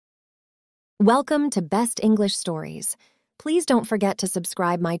Welcome to Best English Stories. Please don't forget to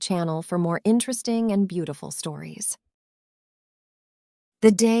subscribe my channel for more interesting and beautiful stories.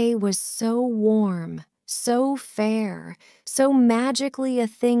 The day was so warm, so fair, so magically a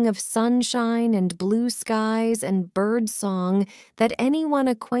thing of sunshine and blue skies and bird song that anyone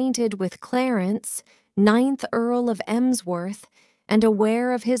acquainted with Clarence, 9th Earl of Emsworth, and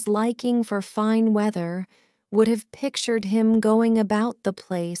aware of his liking for fine weather, would have pictured him going about the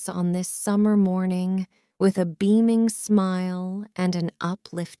place on this summer morning with a beaming smile and an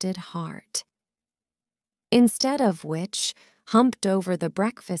uplifted heart. Instead of which, humped over the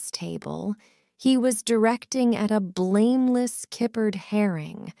breakfast table, he was directing at a blameless kippered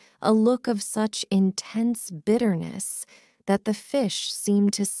herring a look of such intense bitterness that the fish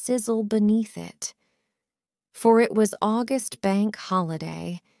seemed to sizzle beneath it. For it was August Bank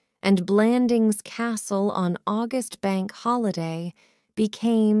Holiday, and Blanding's Castle on August Bank Holiday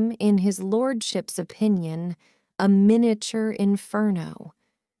became, in his lordship's opinion, a miniature inferno.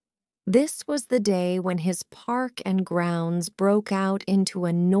 This was the day when his park and grounds broke out into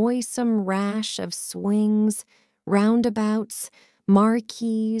a noisome rash of swings, roundabouts,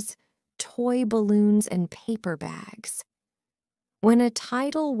 marquees, toy balloons, and paper bags. When a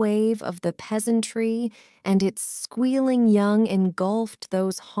tidal wave of the peasantry and its squealing young engulfed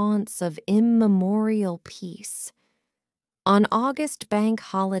those haunts of immemorial peace. On August Bank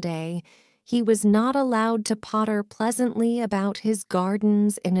Holiday, he was not allowed to potter pleasantly about his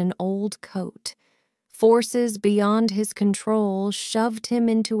gardens in an old coat. Forces beyond his control shoved him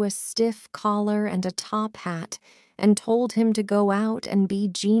into a stiff collar and a top hat and told him to go out and be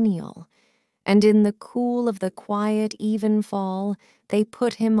genial. And in the cool of the quiet evenfall, they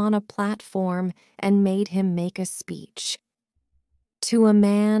put him on a platform and made him make a speech. To a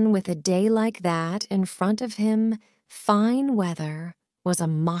man with a day like that in front of him, fine weather was a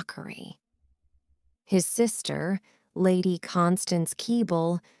mockery. His sister, Lady Constance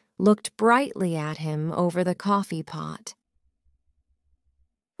Keble, looked brightly at him over the coffee pot.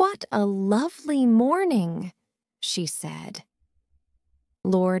 "What a lovely morning," she said.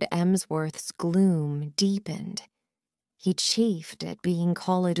 Lord Emsworth's gloom deepened. He chafed at being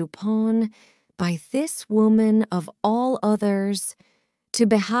called upon, by this woman of all others, to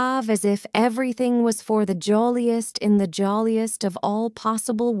behave as if everything was for the jolliest in the jolliest of all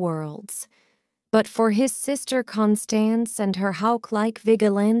possible worlds. But for his sister Constance and her hawk-like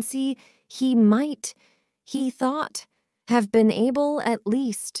vigilancy, he might, he thought, have been able at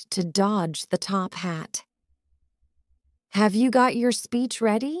least to dodge the top hat. "Have you got your speech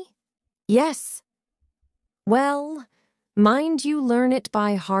ready?" "Yes." "Well, mind you learn it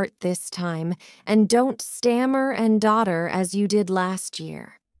by heart this time, and don't stammer and dodder as you did last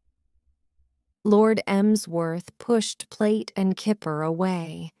year." Lord Emsworth pushed plate and kipper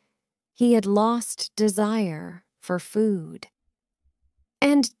away. He had lost desire for food.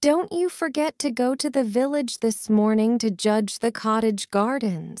 "And don't you forget to go to the village this morning to judge the cottage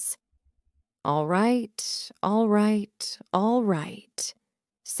gardens." "All right, all right, all right,"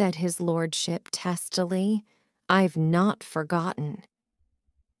 said his lordship testily. "I've not forgotten.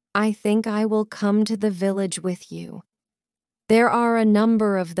 I think I will come to the village with you. There are a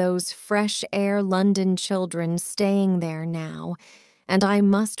number of those fresh-air London children staying there now, and I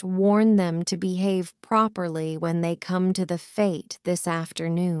must warn them to behave properly when they come to the fete this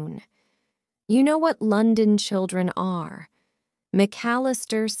afternoon. You know what London children are.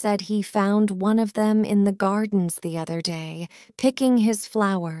 McAllister said he found one of them in the gardens the other day, picking his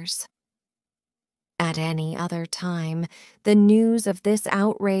flowers." At any other time, the news of this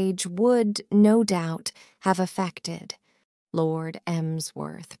outrage would, no doubt, have affected Lord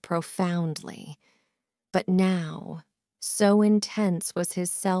Emsworth profoundly. But now, so intense was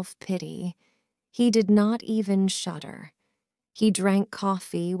his self-pity, he did not even shudder. He drank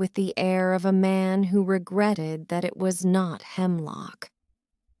coffee with the air of a man who regretted that it was not hemlock.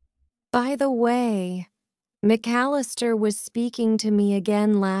 "By the way, McAllister was speaking to me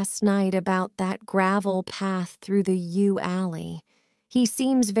again last night about that gravel path through the yew alley. He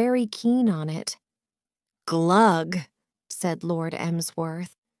seems very keen on it." "Glug," said Lord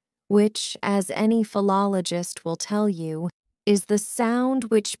Emsworth, which, as any philologist will tell you, is the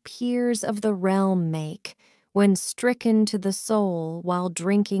sound which peers of the realm make when stricken to the soul while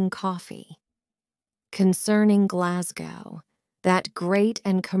drinking coffee. Concerning Glasgow, that great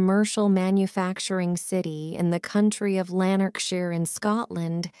and commercial manufacturing city in the country of Lanarkshire in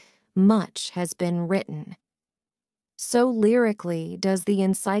Scotland, much has been written. So lyrically does the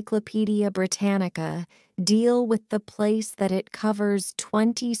Encyclopedia Britannica deal with the place that it covers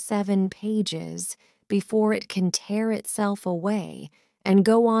 27 pages before it can tear itself away and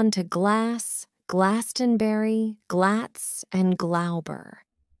go on to Glass, Glastonbury, Glatz, and Glauber.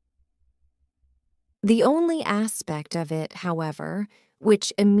 The only aspect of it, however,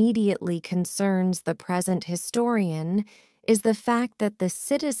 which immediately concerns the present historian is the fact that the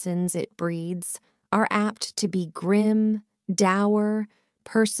citizens it breeds are apt to be grim, dour,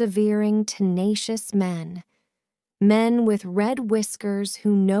 persevering, tenacious men with red whiskers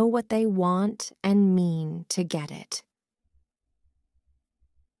who know what they want and mean to get it.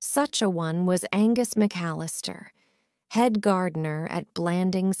 Such a one was Angus McAllister, head gardener at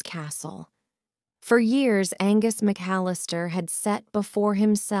Blandings Castle. For years, Angus McAllister had set before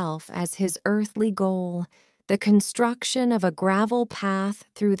himself as his earthly goal the construction of a gravel path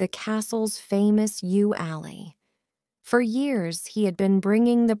through the castle's famous yew alley. For years, he had been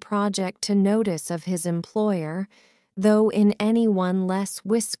bringing the project to notice of his employer, though in anyone less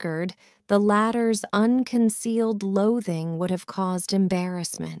whiskered, the latter's unconcealed loathing would have caused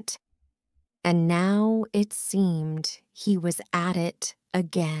embarrassment. And now it seemed he was at it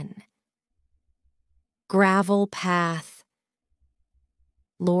again. Gravel path.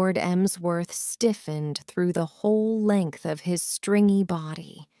 Lord Emsworth stiffened through the whole length of his stringy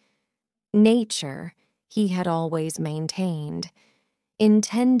body. Nature, he had always maintained,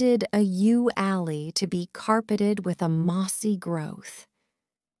 intended a yew alley to be carpeted with a mossy growth.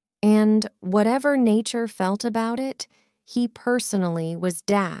 And whatever nature felt about it, he personally was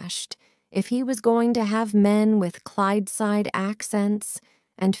dashed if he was going to have men with Clydeside accents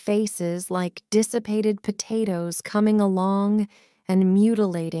and faces like dissipated potatoes coming along and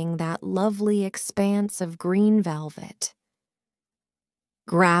mutilating that lovely expanse of green velvet.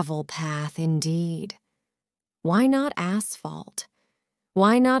 Gravel path, indeed. Why not asphalt?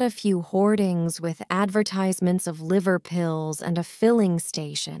 Why not a few hoardings with advertisements of liver pills and a filling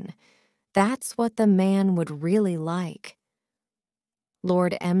station? That's what the man would really like.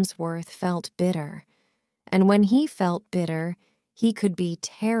 Lord Emsworth felt bitter, and when he felt bitter, he could be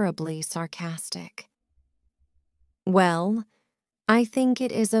terribly sarcastic. "Well, I think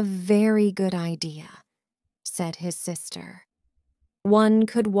it is a very good idea," said his sister. "One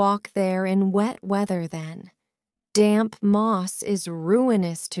could walk there in wet weather then. Damp moss is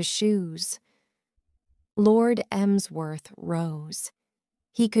ruinous to shoes." Lord Emsworth rose.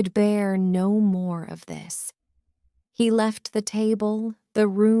 He could bear no more of this. He left the table, the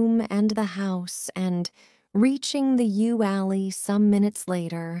room, and the house, and, reaching the yew alley some minutes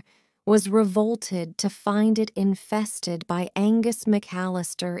later, was revolted to find it infested by Angus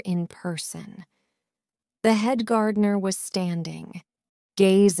McAllister in person. The head gardener was standing,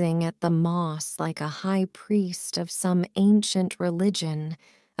 gazing at the moss like a high priest of some ancient religion,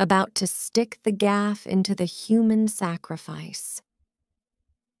 about to stick the gaff into the human sacrifice.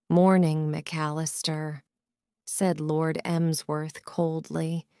 "Morning, McAllister," said Lord Emsworth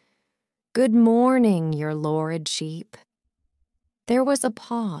coldly. "Good morning, your lordship." There was a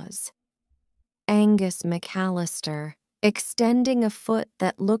pause. Angus McAllister, extending a foot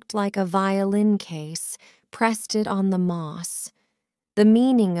that looked like a violin case, pressed it on the moss. The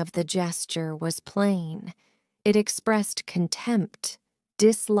meaning of the gesture was plain. It expressed contempt,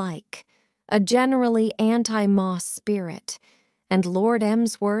 dislike, a generally anti-moss spirit, and Lord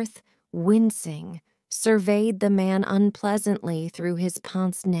Emsworth, wincing, surveyed the man unpleasantly through his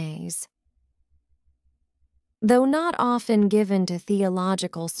pince-nez. Though not often given to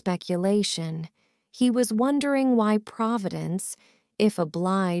theological speculation, he was wondering why Providence, if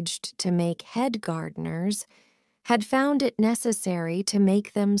obliged to make head gardeners, had found it necessary to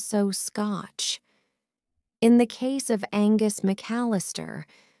make them so Scotch. In the case of Angus McAllister,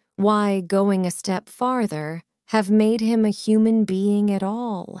 why, going a step farther, have made him a human being at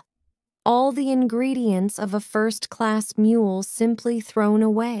all? All the ingredients of a first-class mule simply thrown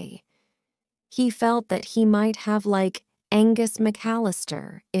away. He felt that he might have like Angus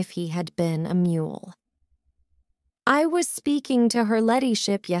McAllister if he had been a mule. "I was speaking to her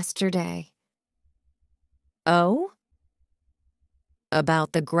ladyship yesterday." "Oh?"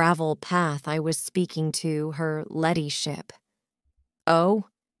 "About the gravel path I was speaking to her ladyship." "Oh?"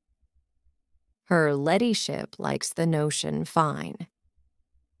 "Her ladyship likes the notion fine."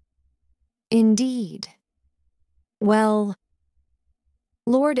 "Indeed. Well,"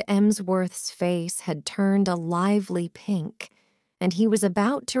 Lord Emsworth's face had turned a lively pink, and he was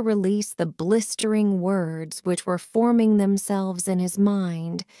about to release the blistering words which were forming themselves in his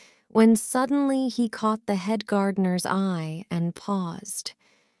mind, when suddenly he caught the head gardener's eye and paused.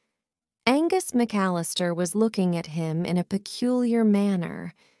 Angus McAllister was looking at him in a peculiar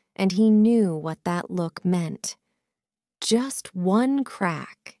manner, and he knew what that look meant. "Just one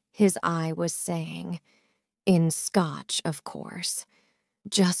crack," his eye was saying. In Scotch, of course.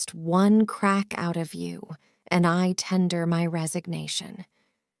 Just one crack out of you, and I tender my resignation."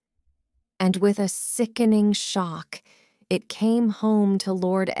 And with a sickening shock, it came home to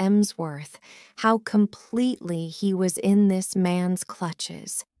Lord Emsworth how completely he was in this man's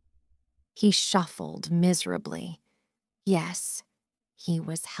clutches. He shuffled miserably. Yes, he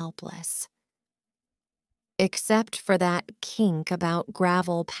was helpless. Except for that kink about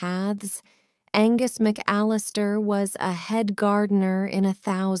gravel paths, Angus McAllister was a head gardener in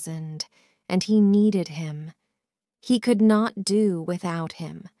 1,000, and he needed him. He could not do without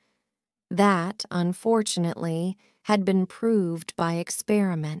him. That, unfortunately, had been proved by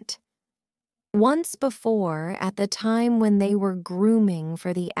experiment. Once before, at the time when they were grooming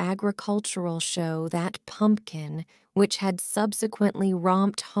for the agricultural show that pumpkin, which had subsequently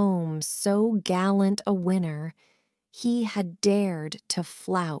romped home so gallant a winner, he had dared to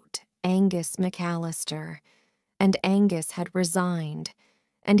flout Angus McAllister, and Angus had resigned,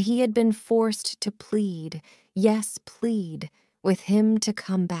 and he had been forced to plead, yes, plead, with him to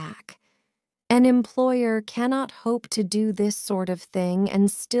come back. An employer cannot hope to do this sort of thing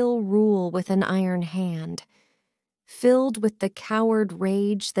and still rule with an iron hand. Filled with the coward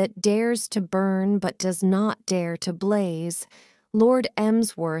rage that dares to burn but does not dare to blaze, Lord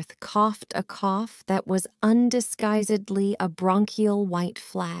Emsworth coughed a cough that was undisguisedly a bronchial white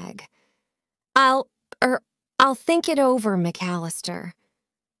flag. I'll think it over, McAllister."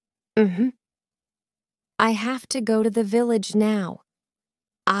 "I have to go to the village now."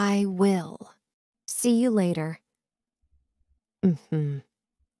 "I will. See you later."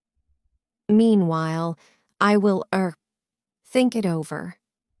 "Meanwhile, I will, think it over."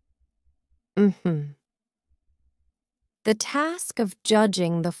 The task of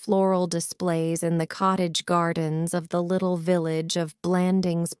judging the floral displays in the cottage gardens of the little village of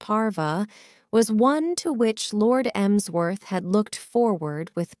Blandings Parva was one to which Lord Emsworth had looked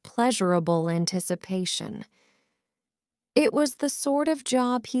forward with pleasurable anticipation. It was the sort of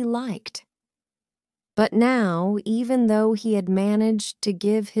job he liked. But now, even though he had managed to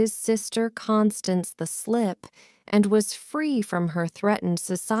give his sister Constance the slip and was free from her threatened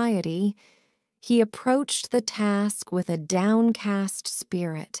society, he approached the task with a downcast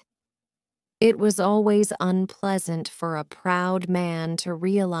spirit. It was always unpleasant for a proud man to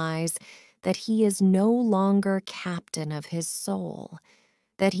realize that he is no longer captain of his soul,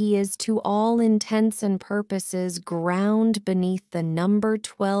 that he is to all intents and purposes ground beneath the number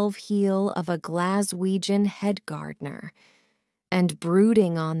 12 heel of a Glaswegian head gardener. And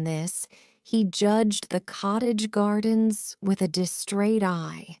brooding on this, he judged the cottage gardens with a distrayed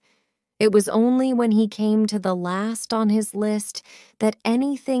eye. It was only when he came to the last on his list that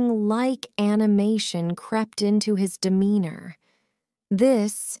anything like animation crept into his demeanor.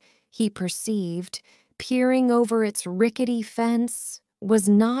 This, he perceived, peering over its rickety fence, was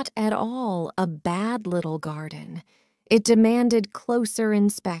not at all a bad little garden. It demanded closer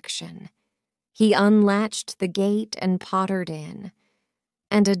inspection. He unlatched the gate and pottered in,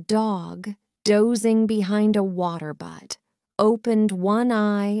 and a dog, dozing behind a water butt, opened one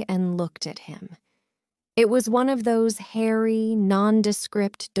eye and looked at him. It was one of those hairy,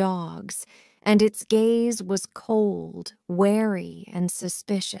 nondescript dogs, and its gaze was cold, wary, and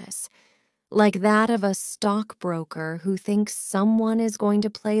suspicious, like that of a stockbroker who thinks someone is going to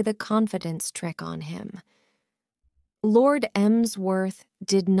play the confidence trick on him. Lord Emsworth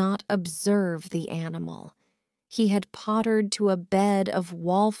did not observe the animal. He had pottered to a bed of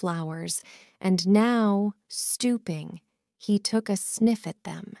wallflowers, and now, stooping, he took a sniff at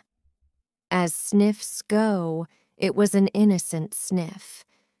them. As sniffs go, it was an innocent sniff.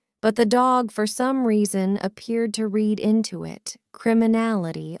 But the dog, for some reason, appeared to read into it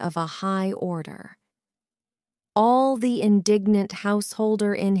criminality of a high order. All the indignant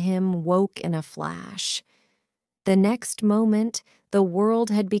householder in him woke in a flash. The next moment, the world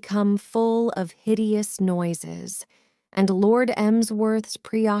had become full of hideous noises, and Lord Emsworth's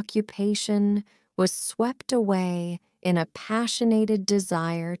preoccupation was swept away in a passionated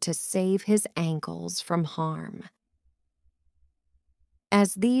desire to save his ankles from harm.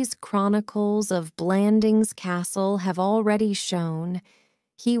 As these chronicles of Blandings Castle have already shown,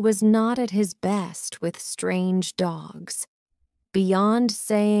 he was not at his best with strange dogs. Beyond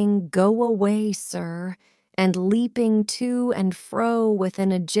saying, "Go away, sir," and leaping to and fro with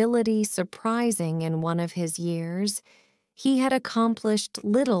an agility surprising in one of his years, he had accomplished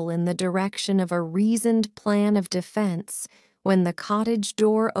little in the direction of a reasoned plan of defense when the cottage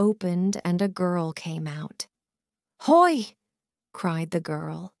door opened and a girl came out. "Hoy!" cried the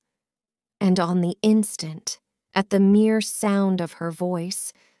girl. And on the instant, at the mere sound of her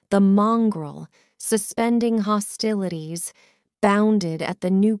voice, the mongrel, suspending hostilities, bounded at the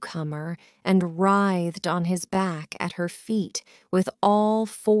newcomer and writhed on his back at her feet with all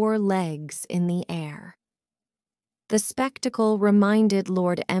 4 legs in the air. The spectacle reminded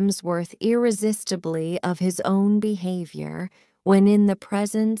Lord Emsworth irresistibly of his own behavior when in the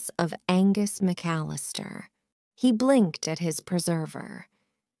presence of Angus McAllister. He blinked at his preserver.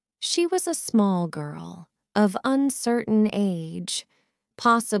 She was a small girl, of uncertain age,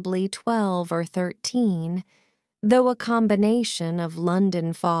 possibly 12 or 13, though a combination of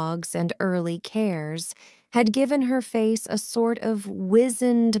London fogs and early cares had given her face a sort of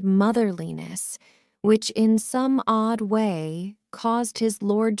wizened motherliness, which in some odd way caused his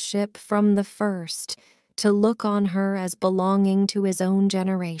lordship from the first to look on her as belonging to his own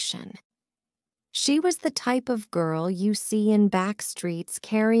generation. She was the type of girl you see in back streets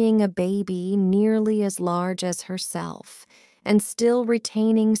carrying a baby nearly as large as herself, and still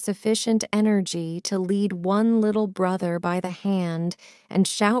retaining sufficient energy to lead one little brother by the hand and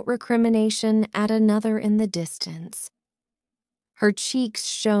shout recrimination at another in the distance. Her cheeks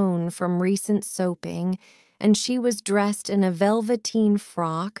shone from recent soaping, and she was dressed in a velveteen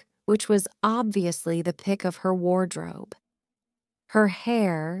frock which was obviously the pick of her wardrobe. Her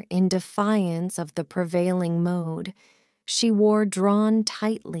hair, in defiance of the prevailing mode, she wore drawn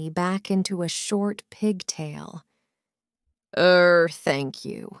tightly back into a short pigtail. Thank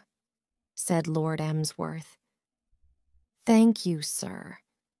you," said Lord Emsworth. "Thank you, sir,"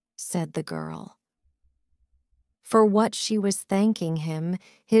 said the girl. For what she was thanking him,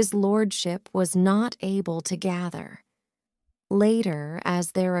 his lordship was not able to gather. Later,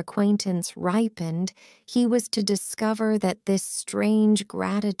 as their acquaintance ripened, he was to discover that this strange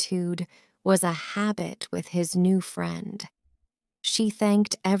gratitude was a habit with his new friend. She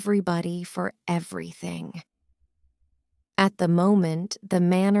thanked everybody for everything. At the moment, the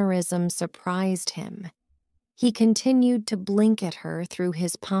mannerism surprised him. He continued to blink at her through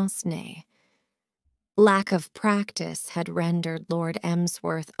his pince-nez. Lack of practice had rendered Lord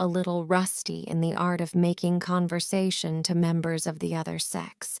Emsworth a little rusty in the art of making conversation to members of the other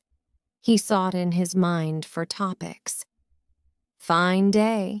sex. He sought in his mind for topics. "Fine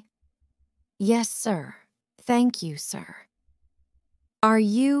day." "Yes, sir. Thank you, sir." "Are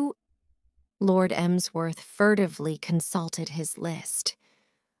you—" Lord Emsworth furtively consulted his list.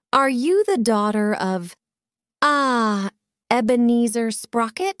 "Are you the daughter of— Ebenezer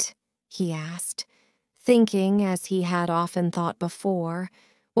Sprocket?" he asked, thinking, as he had often thought before,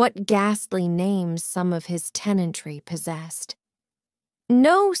 what ghastly names some of his tenantry possessed.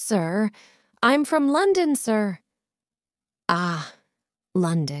 "No, sir. I'm from London, sir." "Ah,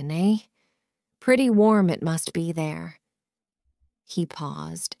 London, eh? Pretty warm it must be there." He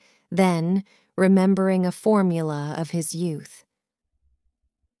paused, then, remembering a formula of his youth.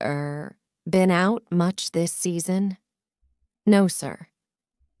 Been out much this season?" "No, sir."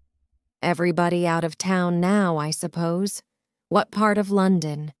 "Everybody out of town now, I suppose. What part of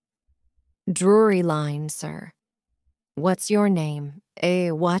London?" "Drury Line, sir." "What's your name?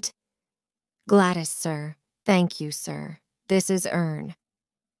 What?" "Gladys, sir. Thank you, sir. This is Ern."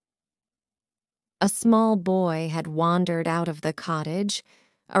 A small boy had wandered out of the cottage,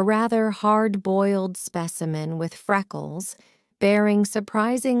 a rather hard-boiled specimen with freckles, bearing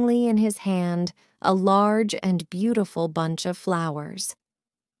surprisingly in his hand a large and beautiful bunch of flowers.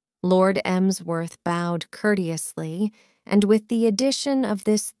 Lord Emsworth bowed courteously, and with the addition of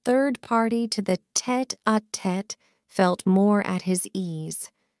this third party to the tête-à-tête, felt more at his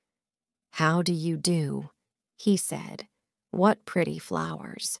ease. "How do you do?" he said. "What pretty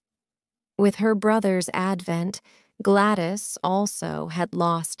flowers." With her brother's advent, Gladys also had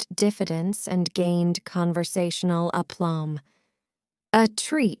lost diffidence and gained conversational aplomb. "A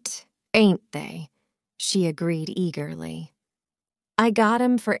treat, ain't they?" she agreed eagerly. "I got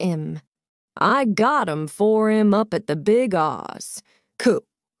 'em for 'im." "I got 'em for him up at the Big Oz. Coo.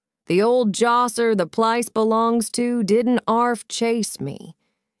 The old josser the place belongs to didn't 'arf chase me.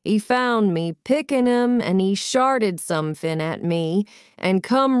 He found me pickin' 'em and he sharted somefin at me and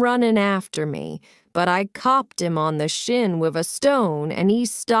come runnin' after me, but I copped him on the shin with a stone and he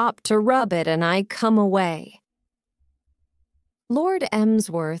stopped to rub it and I come away." Lord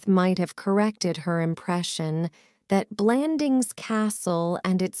Emsworth might have corrected her impression that Blandings Castle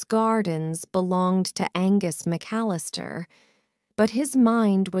and its gardens belonged to Angus McAllister, but his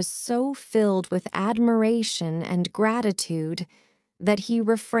mind was so filled with admiration and gratitude that he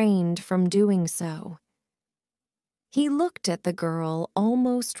refrained from doing so. He looked at the girl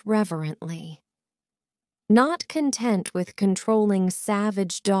almost reverently. Not content with controlling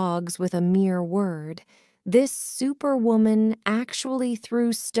savage dogs with a mere word, this superwoman actually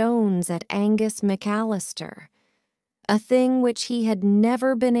threw stones at Angus McAllister. a thing which he had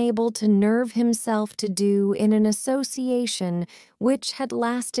never been able to nerve himself to do in an association which had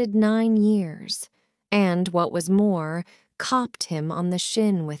lasted 9 years, and, what was more, copped him on the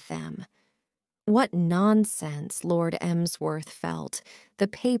shin with them. What nonsense, Lord Emsworth felt. The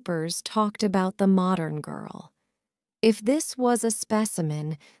papers talked about the modern girl. If this was a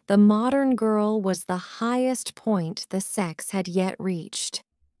specimen, the modern girl was the highest point the sex had yet reached.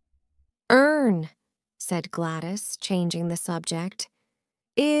 "Ern," said Gladys, changing the subject,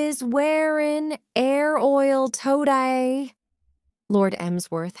 "is wearin' air oil today." Lord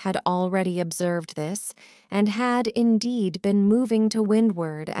Emsworth had already observed this, and had indeed been moving to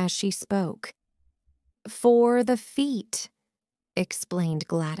windward as she spoke. "For the feet," explained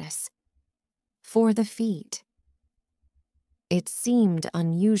Gladys. "For the feet." It seemed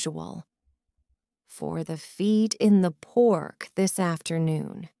unusual. "For the feet in the pork this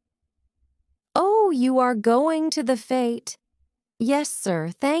afternoon." "Oh, you are going to the fete?" "Yes,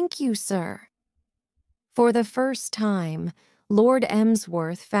 sir. Thank you, sir." For the first time, Lord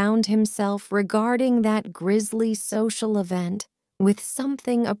Emsworth found himself regarding that grisly social event with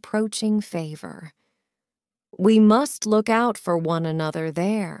something approaching favor. "We must look out for one another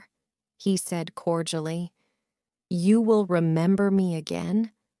there," he said cordially. "You will remember me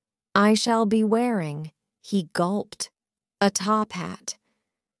again? I shall be wearing," he gulped, "a top hat.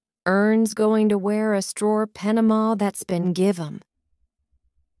 Ern's going to wear a straw Panama that's been give 'em."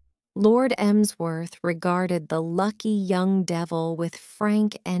 Lord Emsworth regarded the lucky young devil with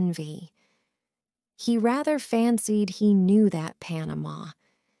frank envy. He rather fancied he knew that Panama.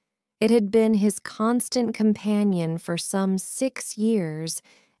 It had been his constant companion for some 6 years,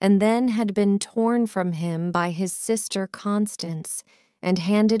 and then had been torn from him by his sister Constance and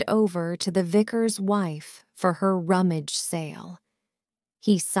handed over to the vicar's wife for her rummage sale.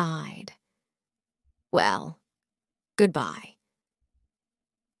 He sighed. "Well, goodbye."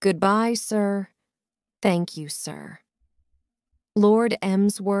 "Goodbye, sir." "Thank you, sir." Lord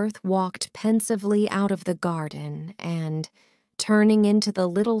Emsworth walked pensively out of the garden and, turning into the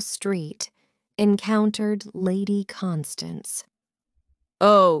little street, encountered Lady Constance.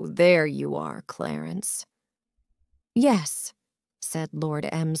 "Oh, there you are, Clarence." "Yes," said Lord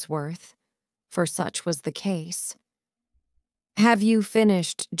Emsworth, for such was the case. "Have you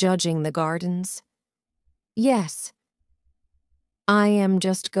finished judging the gardens?" "Yes." "I am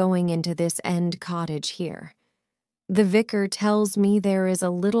just going into this end cottage here. The vicar tells me there is a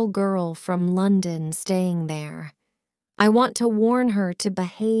little girl from London staying there. I want to warn her to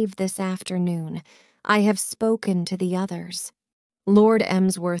behave this afternoon. I have spoken to the others." Lord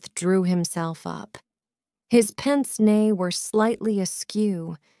Emsworth drew himself up. His pince-nez were slightly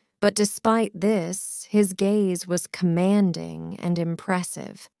askew, but despite this, his gaze was commanding and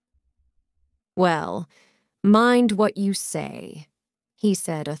impressive. "Well, mind what you say," he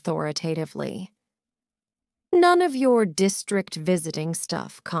said authoritatively. "None of your district visiting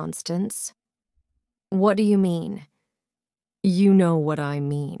stuff, Constance." "What do you mean?" "You know what I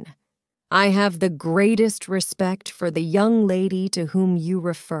mean. I have the greatest respect for the young lady to whom you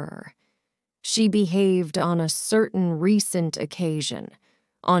refer. She behaved on a certain recent occasion,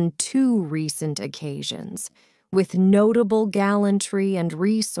 on 2 recent occasions, with notable gallantry and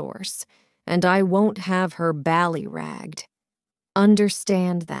resource, and I won't have her ballyragged.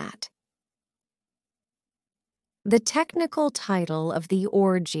 Understand that." The technical title of the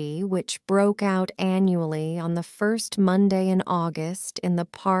orgy, which broke out annually on the first Monday in August in the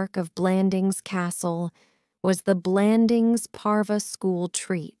park of Blandings Castle, was the Blandings Parva School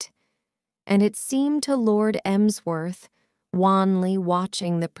Treat, and it seemed to Lord Emsworth, wanly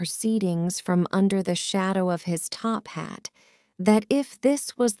watching the proceedings from under the shadow of his top hat, that if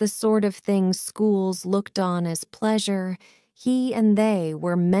this was the sort of thing schools looked on as pleasure, he and they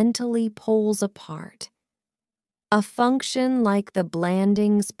were mentally poles apart. A function like the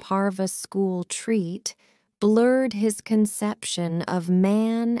Blandings Parva School Treat blurred his conception of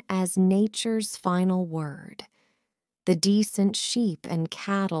man as nature's final word. The decent sheep and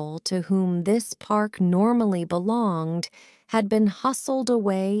cattle to whom this park normally belonged had been hustled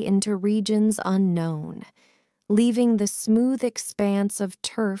away into regions unknown, leaving the smooth expanse of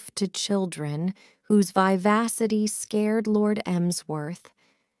turf to children whose vivacity scared Lord Emsworth,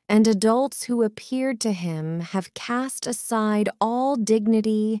 and adults who appeared to him have cast aside all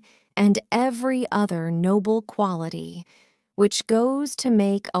dignity and every other noble quality which goes to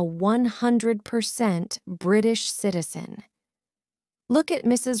make a 100% British citizen. Look at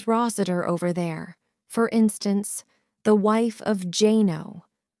Mrs. Rossiter over there, for instance, the wife of Jano.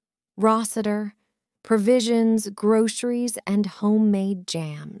 Rossiter, provisions, groceries, and homemade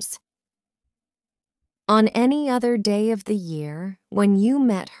jams. On any other day of the year, when you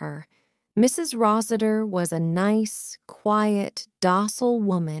met her, Mrs. Rossiter was a nice, quiet, docile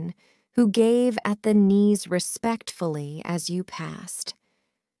woman who gave at the knees respectfully as you passed.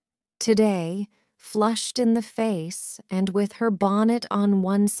 Today, flushed in the face and with her bonnet on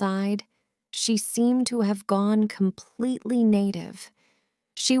one side, she seemed to have gone completely native.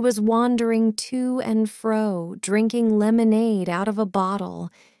 She was wandering to and fro, drinking lemonade out of a bottle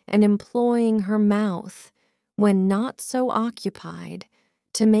and employing her mouth, when not so occupied,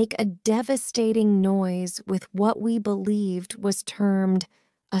 to make a devastating noise with what we believed was termed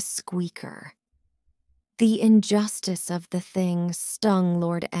a squeaker. The injustice of the thing stung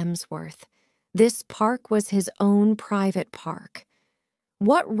Lord Emsworth. This park was his own private park.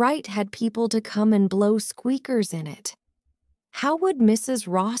 What right had people to come and blow squeakers in it? How would Mrs.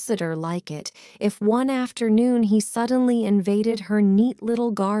 Rossiter like it if one afternoon he suddenly invaded her neat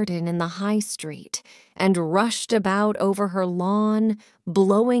little garden in the high street and rushed about over her lawn,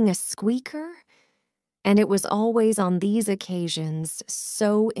 blowing a squeaker? And it was always on these occasions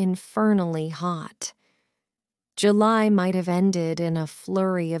so infernally hot. July might have ended in a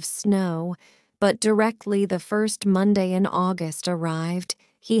flurry of snow, but directly the first Monday in August arrived,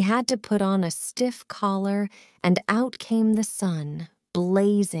 he had to put on a stiff collar, and out came the sun,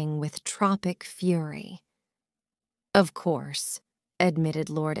 blazing with tropic fury. Of course,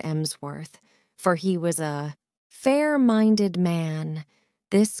 admitted Lord Emsworth, for he was a fair-minded man,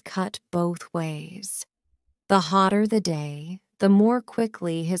 this cut both ways. The hotter the day, the more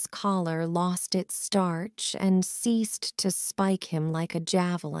quickly his collar lost its starch and ceased to spike him like a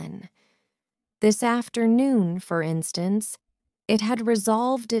javelin. This afternoon, for instance, it had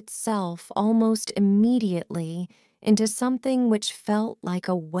resolved itself almost immediately into something which felt like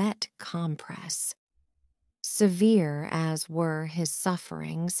a wet compress. Severe as were his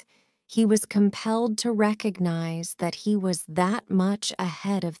sufferings, he was compelled to recognize that he was that much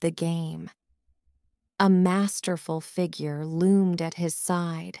ahead of the game. A masterful figure loomed at his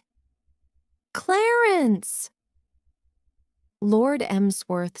side. "Clarence!" Lord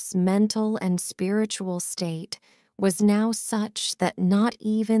Emsworth's mental and spiritual state was now such that not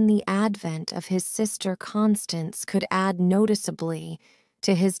even the advent of his sister Constance could add noticeably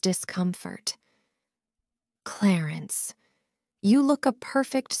to his discomfort. "Clarence, you look a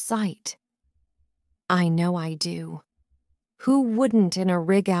perfect sight." "I know I do. Who wouldn't in a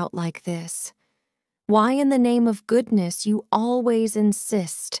rig-out like this? Why in the name of goodness you always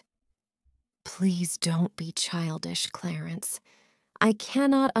insist?" "Please don't be childish, Clarence. I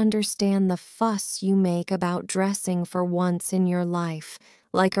cannot understand the fuss you make about dressing for once in your life,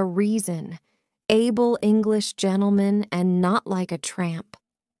 like a reason, able English gentleman and not like a tramp.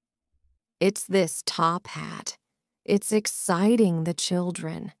 It's this top hat. It's exciting the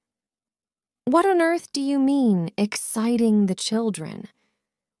children." "What on earth do you mean, exciting the children?"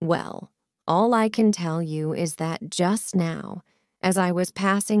 "Well, all I can tell you is that just now, as I was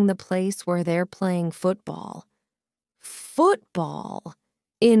passing the place where they're playing football." "Football?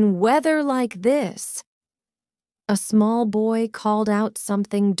 In weather like this?" A small boy called out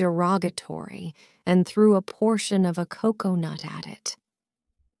something derogatory and threw a portion of a coconut at it.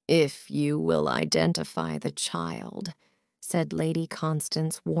 "If you will identify the child," said Lady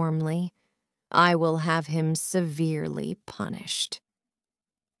Constance warmly, "I will have him severely punished."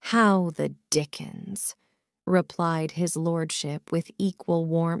 "How the dickens?" replied his lordship with equal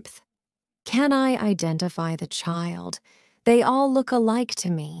warmth. "Can I identify the child? They all look alike to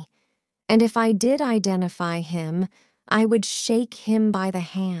me. And if I did identify him, I would shake him by the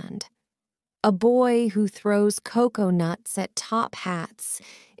hand. A boy who throws coconuts at top hats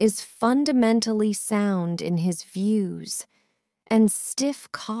is fundamentally sound in his views. And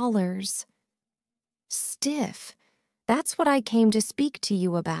stiff collars. Stiff? That's what I came to speak to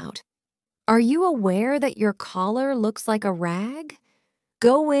you about. Are you aware that your collar looks like a rag?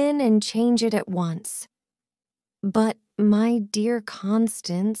 Go in and change it at once." "But, my dear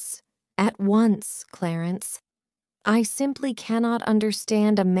Constance, at once, Clarence. I simply cannot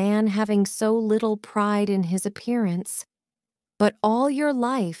understand a man having so little pride in his appearance. But all your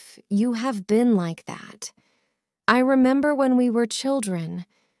life you have been like that. I remember when we were children."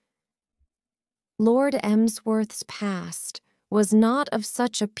 Lord Emsworth's past was not of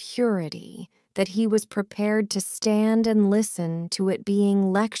such a purity that he was prepared to stand and listen to it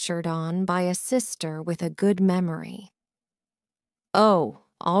being lectured on by a sister with a good memory. "Oh,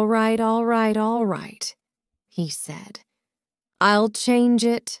 all right, all right, all right," he said. "I'll change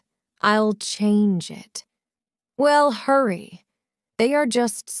it. I'll change it. Well, hurry. They are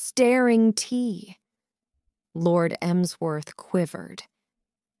just staring tea." Lord Emsworth quivered.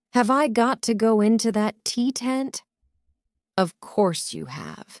 Have I got to go into that tea tent? Of course you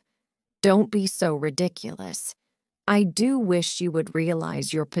have. Don't be so ridiculous. I do wish you would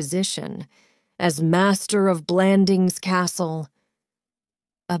realize your position as master of Blanding's castle.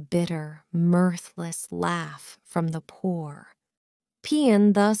 A bitter, mirthless laugh from the poor.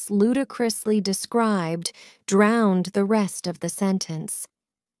 Paean, thus ludicrously described, drowned the rest of the sentence.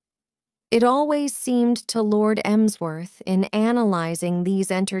 It always seemed to Lord Emsworth, in analyzing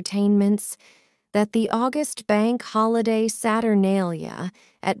these entertainments, that the August Bank holiday Saturnalia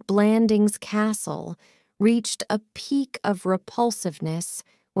at Blanding's castle reached a peak of repulsiveness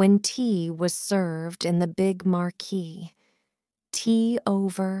when tea was served in the big marquee. Tea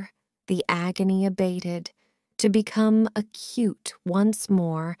over, the agony abated, to become acute once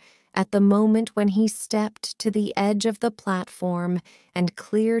more at the moment when he stepped to the edge of the platform and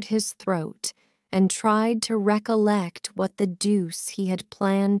cleared his throat and tried to recollect what the deuce he had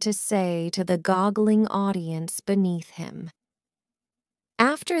planned to say to the goggling audience beneath him.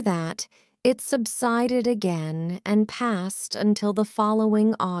 After that, it subsided again and passed until the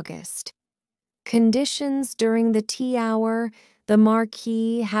following August. Conditions during the tea hour, the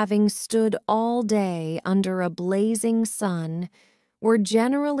marquee having stood all day under a blazing sun, were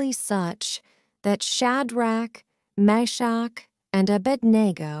generally such that Shadrach, Meshach, and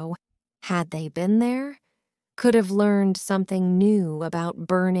Abednego, had they been there, could have learned something new about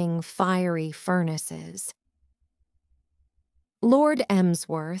burning fiery furnaces. Lord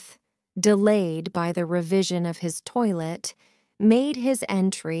Emsworth, delayed by the revision of his toilet, made his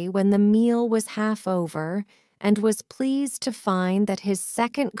entry when the meal was half over and was pleased to find that his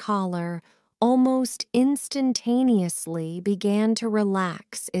second collar almost instantaneously began to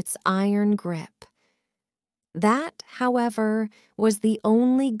relax its iron grip. That, however, was the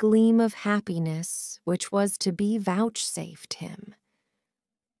only gleam of happiness which was to be vouchsafed him.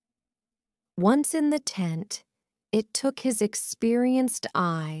 Once in the tent, it took his experienced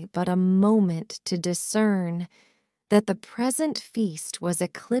eye but a moment to discern that the present feast was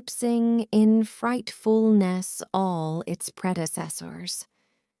eclipsing in frightfulness all its predecessors.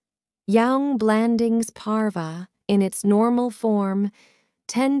 Young Blanding's parva, in its normal form,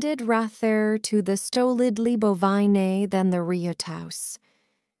 tended rather to the stolidly bovine than the riotaus.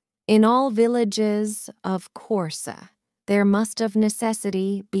 In all villages of Corsa, there must of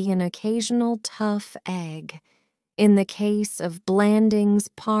necessity be an occasional tough egg. In the case of Blanding's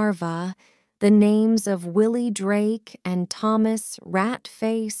parva, the names of Willie Drake and Thomas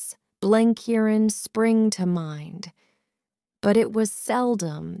Ratface Blenkiron spring to mind. But it was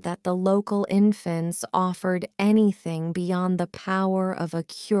seldom that the local infants offered anything beyond the power of a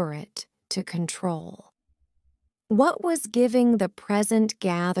curate to control. What was giving the present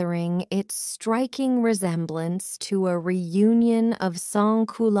gathering its striking resemblance to a reunion of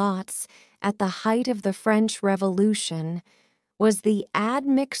sans-culottes at the height of the French Revolution was the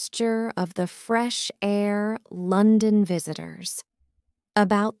admixture of the fresh air London visitors.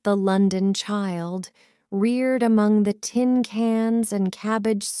 About the London child, reared among the tin cans and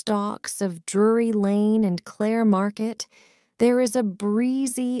cabbage stalks of Drury Lane and Clare Market, there is a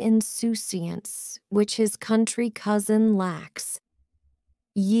breezy insouciance which his country cousin lacks.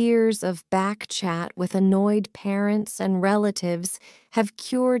 Years of back-chat with annoyed parents and relatives have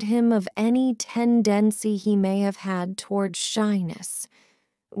cured him of any tendency he may have had toward shyness,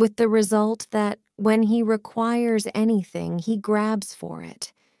 with the result that when he requires anything, he grabs for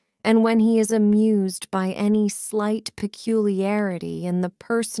it, and when he is amused by any slight peculiarity in the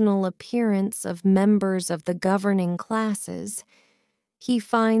personal appearance of members of the governing classes, he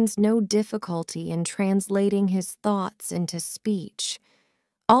finds no difficulty in translating his thoughts into speech.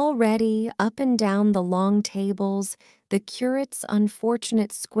 Already, up and down the long tables, the curate's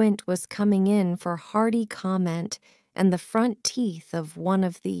unfortunate squint was coming in for hearty comment, and the front teeth of one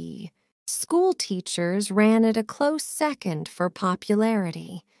of the school teachers ran at a close second for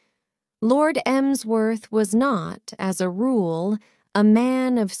popularity. Lord Emsworth was not, as a rule, a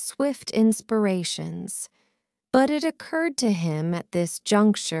man of swift inspirations, but it occurred to him at this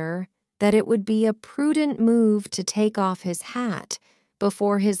juncture that it would be a prudent move to take off his hat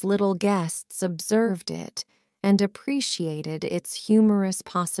before his little guests observed it and appreciated its humorous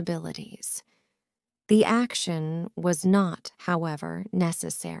possibilities. The action was not, however,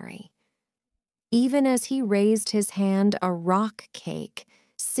 necessary. Even as he raised his hand, a rock cake,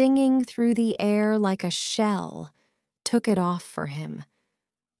 singing through the air like a shell, took it off for him.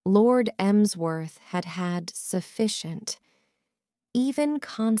 Lord Emsworth had had sufficient. Even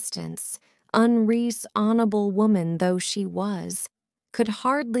Constance, Henri's honorable woman though she was, could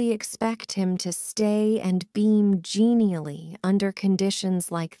hardly expect him to stay and beam genially under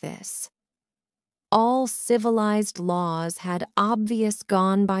conditions like this. All civilized laws had obvious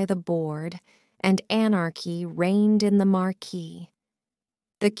gone by the board, and anarchy reigned in the marquee.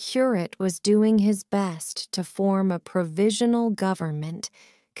 The curate was doing his best to form a provisional government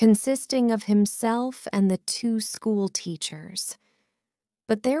consisting of himself and the 2 school teachers.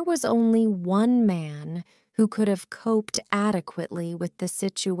 But there was only one man who could have coped adequately with the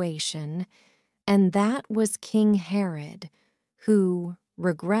situation, and that was King Herod, who,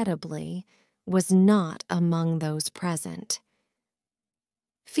 regrettably, was not among those present.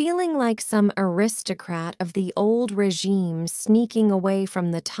 Feeling like some aristocrat of the old regime sneaking away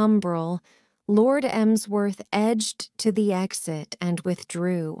from the tumbril, Lord Emsworth edged to the exit and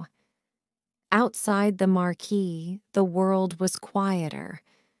withdrew. Outside the marquee, the world was quieter,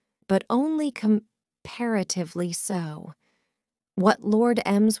 but only comparatively so. What Lord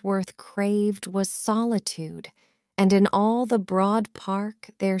Emsworth craved was solitude, and in all the broad park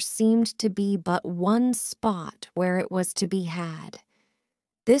there seemed to be but one spot where it was to be had.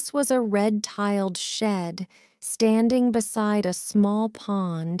 This was a red-tiled shed standing beside a small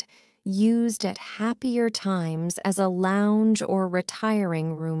pond used at happier times as a lounge or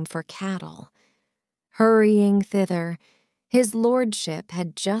retiring room for cattle. Hurrying thither, his lordship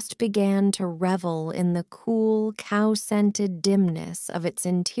had just began to revel in the cool, cow-scented dimness of its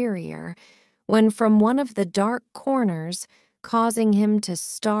interior when from one of the dark corners, causing him to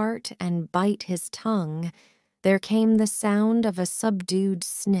start and bite his tongue, there came the sound of a subdued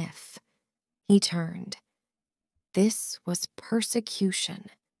sniff. He turned. This was persecution.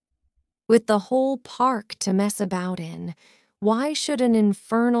 With the whole park to mess about in, why should an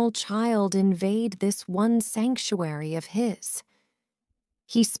infernal child invade this one sanctuary of his?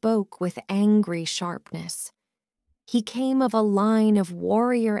 He spoke with angry sharpness. He came of a line of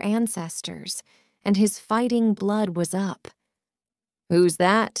warrior ancestors, and his fighting blood was up. "Who's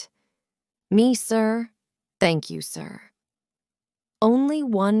that?" "Me, sir." "Thank you, sir." Only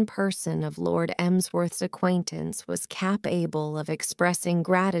one person of Lord Emsworth's acquaintance was capable of expressing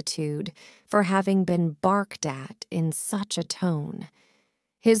gratitude for having been barked at in such a tone.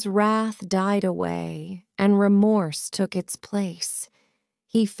 His wrath died away, and remorse took its place.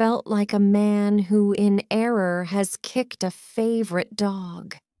 He felt like a man who in error has kicked a favorite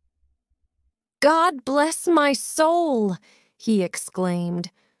dog. "God bless my soul!" he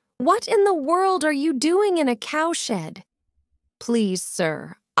exclaimed. "What in the world are you doing in a cowshed?" "Please,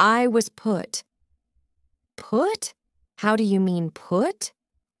 sir, I was put." "Put? How do you mean put?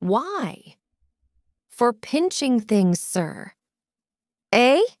 Why?" "For pinching things, sir."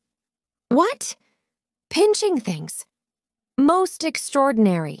 "Eh? What? Pinching things? Most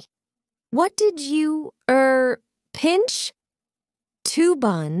extraordinary. What did you, pinch?" "2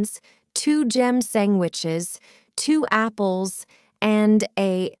 buns, 2 gem sandwiches, 2 apples, and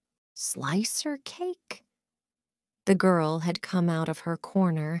a slicer cake?" The girl had come out of her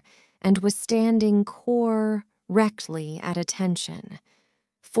corner and was standing correctly at attention.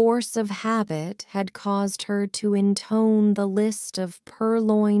 Force of habit had caused her to intone the list of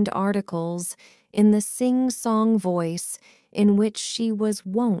purloined articles in the sing-song voice in which she was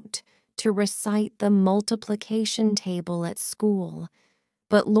wont to recite the multiplication table at school,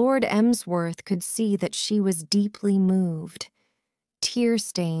 but Lord Emsworth could see that she was deeply moved. Tear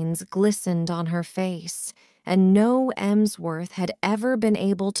stains glistened on her face, and no Emsworth had ever been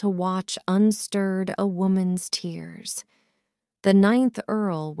able to watch unstirred a woman's tears. The 9th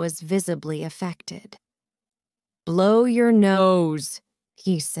Earl was visibly affected. "Blow your nose,"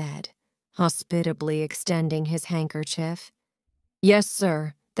 he said, hospitably extending his handkerchief. "Yes,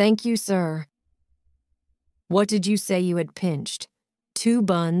 sir. Thank you, sir." "What did you say you had pinched?" 2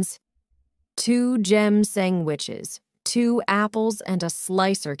 buns, 2 gem sandwiches, 2 apples, and a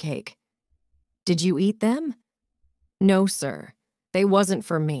slicer cake." "Did you eat them?" "No, sir. They wasn't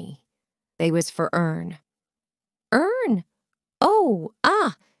for me. They was for Ern." "Ern? Oh,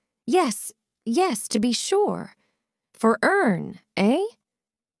 yes, to be sure. For Ern, eh?"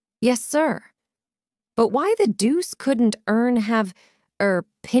 "Yes, sir. But why the deuce couldn't Ern have,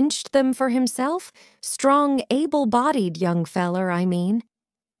 pinched them for himself? Strong, able-bodied young feller, I mean."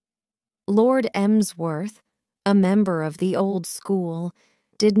 Lord Emsworth, a member of the old school,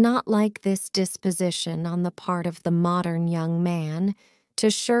 did not like this disposition on the part of the modern young man to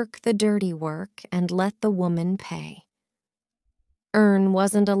shirk the dirty work and let the woman pay. "Ern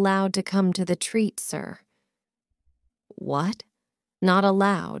wasn't allowed to come to the treat, sir." "What? Not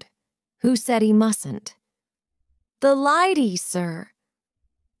allowed? Who said he mustn't?" "The lady, sir."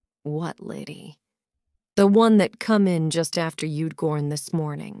 "What lady?" The one that come in just after you'd gorn this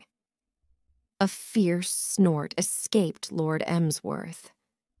morning." A fierce snort escaped Lord Emsworth.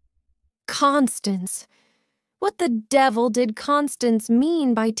 "Constance! What the devil did Constance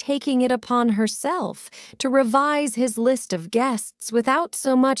mean by taking it upon herself to revise his list of guests without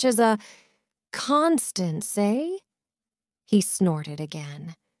so much as a Constance, eh?" He snorted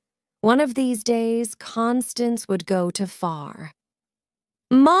again. One of these days, Constance would go to far.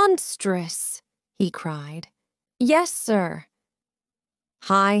 "Monstrous!" he cried. "Yes, sir."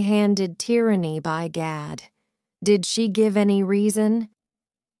 "High-handed tyranny, by gad. Did she give any reason?"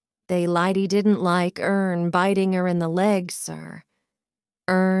 "They lighty didn't like Ern biting her in the leg, sir."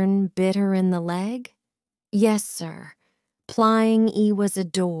 "Ern bit her in the leg?" "Yes, sir. Plying he was a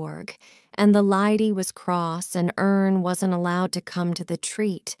dorg, and the lighty was cross, and Ern wasn't allowed to come to the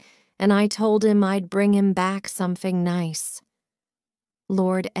treat, and I told him I'd bring him back something nice."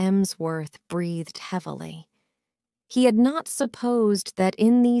 Lord Emsworth breathed heavily. He had not supposed that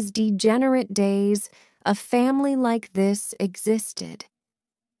in these degenerate days a family like this existed.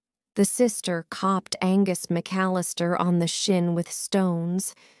 The sister copped Angus McAllister on the shin with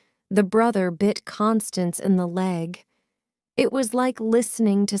stones. The brother bit Constance in the leg. It was like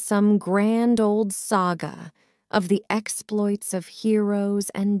listening to some grand old saga of the exploits of heroes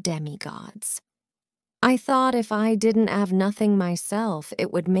and demigods. I thought if I didn't have nothing myself,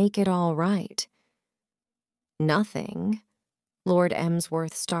 it would make it all right. "Nothing?" Lord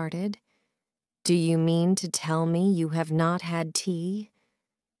Emsworth started. "Do you mean to tell me you have not had tea?"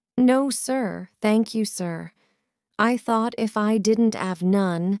 "No, sir. Thank you, sir. I thought if I didn't have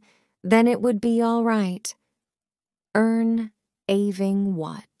none, then it would be all right." "Ern aving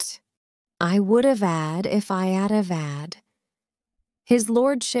what?" "I would have had if I had have had." His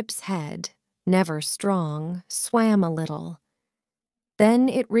lordship's head, never strong, swam a little. Then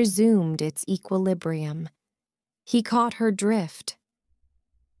it resumed its equilibrium. He caught her drift.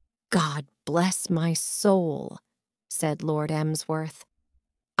 "God bless my soul," said Lord Emsworth.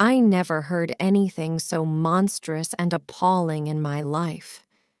 "I never heard anything so monstrous and appalling in my life.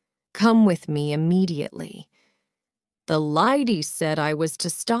 Come with me immediately." "The lighty said I was to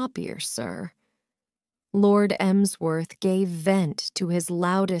stop here, sir." Lord Emsworth gave vent to his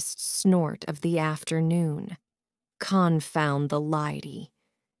loudest snort of the afternoon. "Confound the lighty."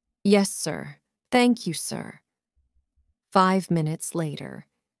 "Yes, sir. Thank you, sir." 5 minutes later,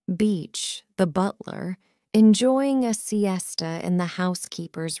 Beach, the butler, enjoying a siesta in the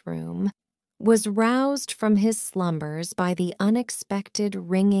housekeeper's room, was roused from his slumbers by the unexpected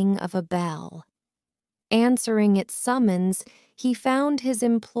ringing of a bell. Answering its summons, he found his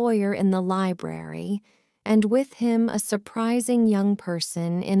employer in the library, and with him a surprising young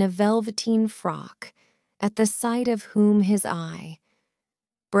person in a velveteen frock, at the sight of whom his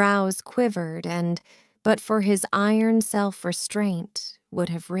brows quivered and, but for his iron self-restraint, would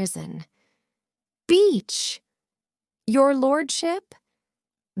have risen. "Beach! Your lordship?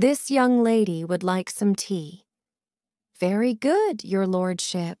 This young lady would like some tea." "Very good, your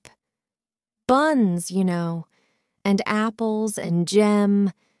lordship. Buns, you know, and apples and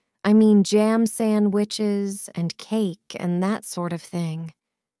jam sandwiches and cake and that sort of thing."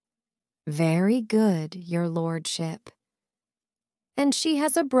 "Very good, your lordship." "And she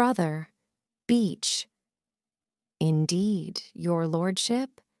has a brother, Beach." "Indeed, your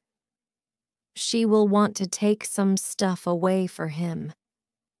lordship." "She will want to take some stuff away for him."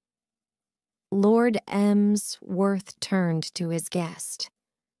 Lord Emsworth turned to his guest.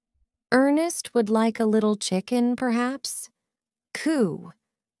 "Ernest would like a little chicken, perhaps?" "Coo."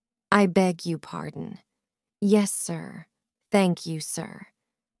 "I beg you pardon." "Yes, sir. Thank you, sir."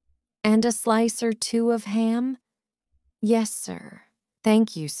 "And a slice or two of ham?" "Yes, sir.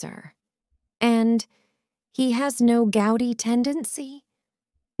 Thank you, sir." "And he has no gouty tendency?"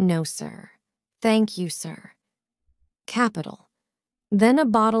 "No, sir. Thank you, sir." "Capital. Then a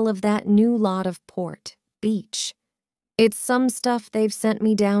bottle of that new lot of port, Beach. It's some stuff they've sent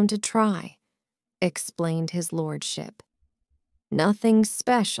me down to try," explained his lordship. "Nothing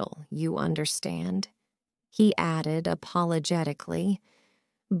special, you understand," he added apologetically,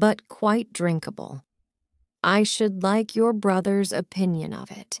 "but quite drinkable. I should like your brother's opinion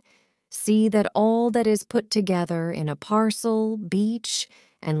of it. See that all that is put together in a parcel, Beach,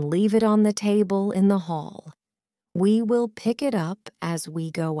 and leave it on the table in the hall. We will pick it up as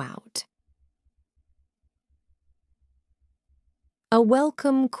we go out." A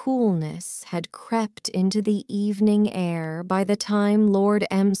welcome coolness had crept into the evening air by the time Lord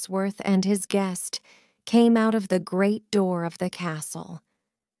Emsworth and his guest came out of the great door of the castle.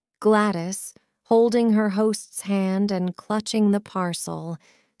 Gladys, holding her host's hand and clutching the parcel,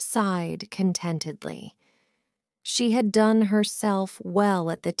 sighed contentedly. She had done herself well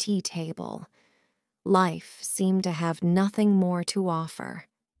at the tea table. Life seemed to have nothing more to offer.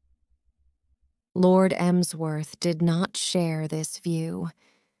 Lord Emsworth did not share this view.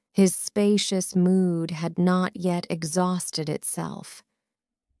 His spacious mood had not yet exhausted itself.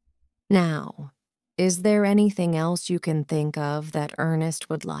 "Now, is there anything else you can think of that Ernest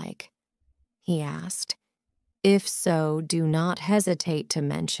would like?" he asked. "If so, do not hesitate to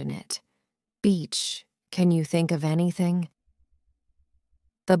mention it. Beach, can you think of anything?"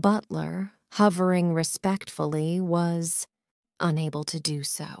 The butler, hovering respectfully, was unable to do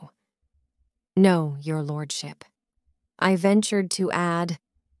so. "No, your lordship. I ventured to add,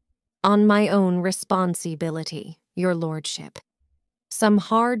 on my own responsibility, your lordship, some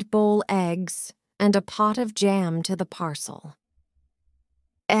hard-boiled eggs and a pot of jam to the parcel."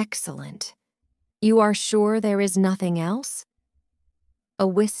 "Excellent. You are sure there is nothing else?" A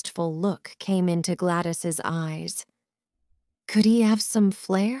wistful look came into Gladys's eyes. "Could he have some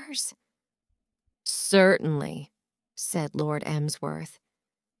flares?" "Certainly," said Lord Emsworth.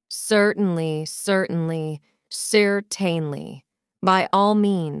 "Certainly, certainly. By all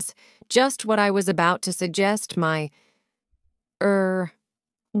means. Just what I was about to suggest, what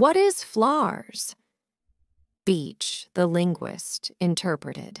is flowers?" Beach, the linguist,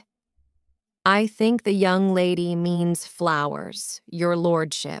 interpreted. "I think the young lady means flowers, your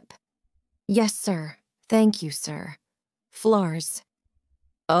lordship." "Yes, sir. Thank you, sir. Flowers."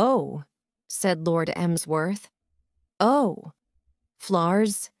 "Oh," said Lord Emsworth. "Oh,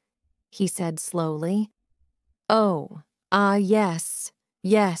 flowers," he said slowly. "Oh, yes,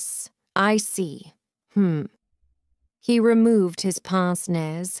 I see. He removed his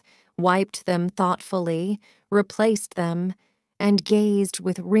pince-nez, wiped them thoughtfully, replaced them, and gazed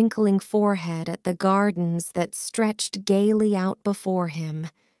with wrinkling forehead at the gardens that stretched gaily out before him.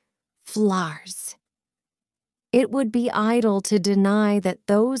 Flowers. It would be idle to deny that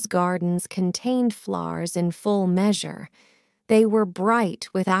those gardens contained flowers in full measure. They were bright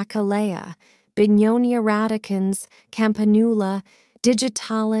with Achillea, Bignonia radicans, Campanula,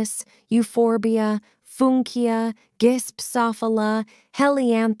 Digitalis, Euphorbia, Funkia, Gyspsophila,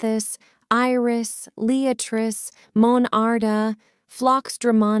 Helianthus, Iris, Leotris, Monarda, Phlox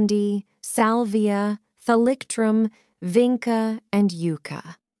Drummondii, Salvia, Thalictrum, Vinca, and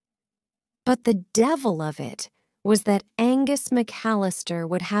Yucca. But the devil of it was that Angus McAllister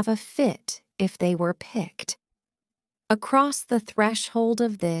would have a fit if they were picked. Across the threshold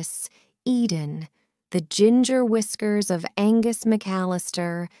of this, Eden, the ginger whiskers of Angus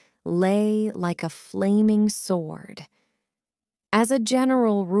McAllister, lay like a flaming sword. As a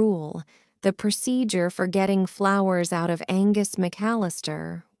general rule, the procedure for getting flowers out of Angus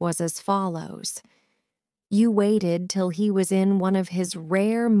McAllister was as follows. You waited till he was in one of his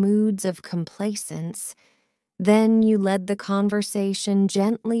rare moods of complacence. Then you led the conversation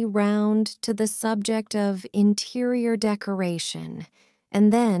gently round to the subject of interior decoration,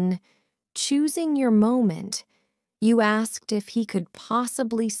 and then, choosing your moment, you asked if he could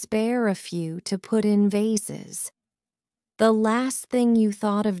possibly spare a few to put in vases. The last thing you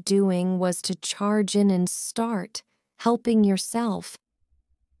thought of doing was to charge in and start, helping yourself.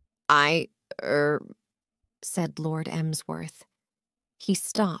 Said Lord Emsworth. He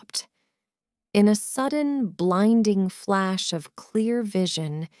stopped. In a sudden, blinding flash of clear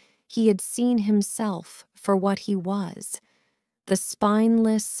vision, he had seen himself for what he was, the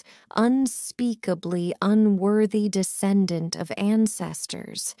spineless, unspeakably unworthy descendant of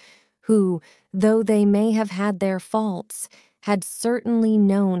ancestors who, though they may have had their faults, had certainly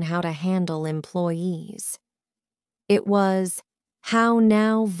known how to handle employees. It was, "How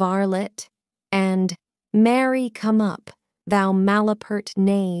now, varlet?" and "Marry, come up, thou malapert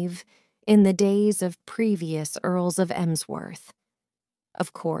knave," in the days of previous Earls of Emsworth.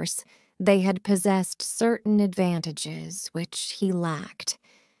 Of course, they had possessed certain advantages which he lacked.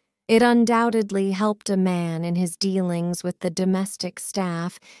 It undoubtedly helped a man in his dealings with the domestic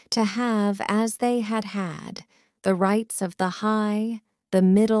staff to have, as they had, the rights of the high, the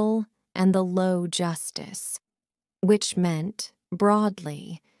middle, and the low justice, which meant,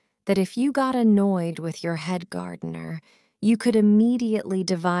 broadly, that if you got annoyed with your head gardener, you could immediately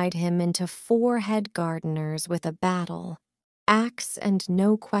divide him into 4 head gardeners with a battle, axe and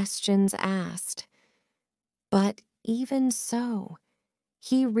no questions asked. But even so,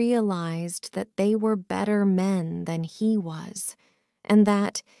 he realized that they were better men than he was, and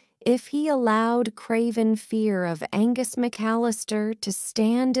that, if he allowed craven fear of Angus McAllister to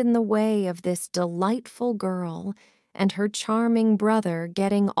stand in the way of this delightful girl and her charming brother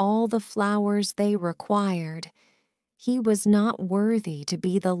getting all the flowers they required, he was not worthy to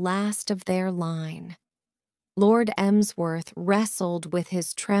be the last of their line. Lord Emsworth wrestled with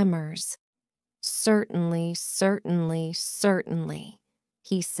his tremors. "Certainly, certainly, certainly,"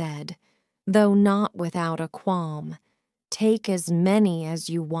 he said, though not without a qualm. "Take as many as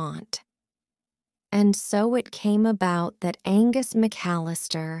you want." And so it came about that Angus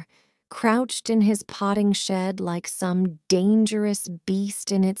McAllister, crouched in his potting shed like some dangerous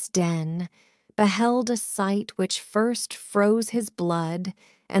beast in its den, beheld a sight which first froze his blood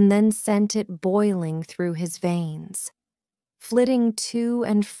and then sent it boiling through his veins. Flitting to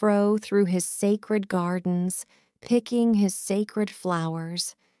and fro through his sacred gardens, picking his sacred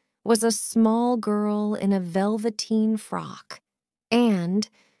flowers, was a small girl in a velveteen frock, and,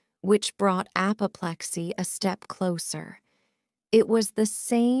 which brought apoplexy a step closer, it was the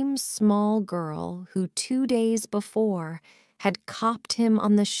same small girl who 2 days before had copped him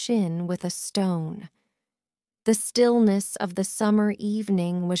on the shin with a stone. The stillness of the summer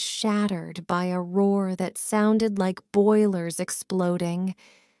evening was shattered by a roar that sounded like boilers exploding,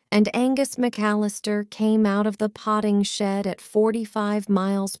 and Angus McAllister came out of the potting shed at 45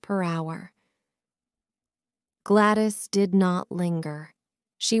 miles per hour. Gladys did not linger.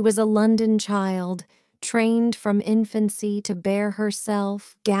 She was a London child, trained from infancy to bear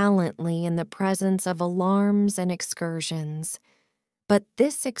herself gallantly in the presence of alarms and excursions. But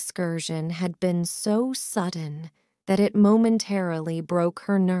this excursion had been so sudden that it momentarily broke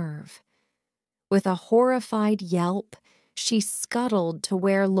her nerve. With a horrified yelp, she scuttled to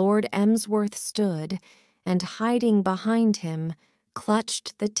where Lord Emsworth stood and, hiding behind him,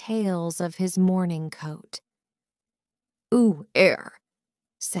 clutched the tails of his morning coat. "Ooh, air,"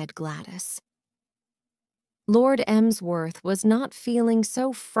 said Gladys. Lord Emsworth was not feeling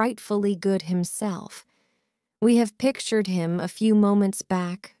so frightfully good himself. We have pictured him a few moments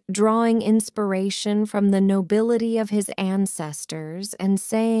back, drawing inspiration from the nobility of his ancestors and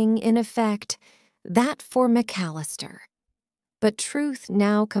saying, in effect, "That for McAllister." But truth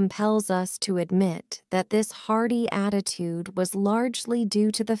now compels us to admit that this hearty attitude was largely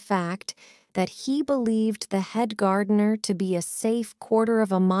due to the fact that he believed the head gardener to be a safe 1/4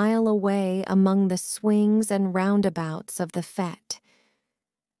 of a mile away among the swings and roundabouts of the fete.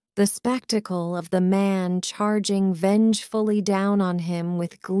 The spectacle of the man charging vengefully down on him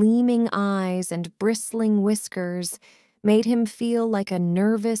with gleaming eyes and bristling whiskers made him feel like a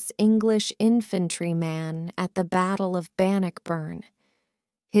nervous English infantryman at the Battle of Bannockburn.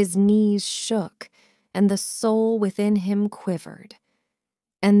 His knees shook, and the soul within him quivered.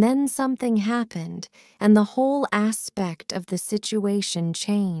 And then something happened, and the whole aspect of the situation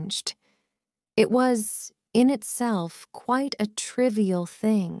changed. It was, in itself, quite a trivial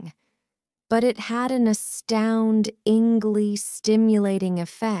thing, but it had an astoundingly stimulating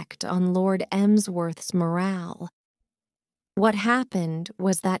effect on Lord Emsworth's morale. What happened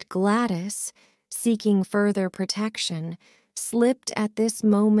was that Gladys, seeking further protection, slipped at this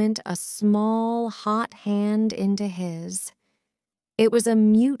moment a small, hot hand into his. It was a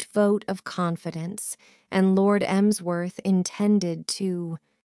mute vote of confidence, and Lord Emsworth intended to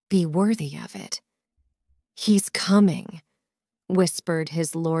be worthy of it. "He's coming," whispered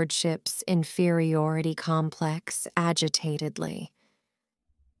his lordship's inferiority complex agitatedly.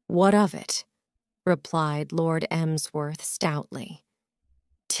 "What of it?" replied Lord Emsworth stoutly.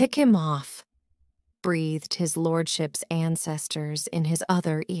 "Tick him off," breathed his lordship's ancestors in his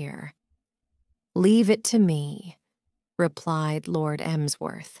other ear. "Leave it to me," replied Lord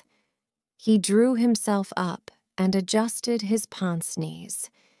Emsworth. He drew himself up and adjusted his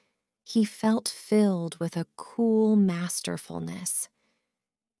pince-nez. He felt filled with a cool masterfulness.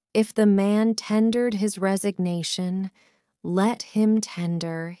 If the man tendered his resignation, let him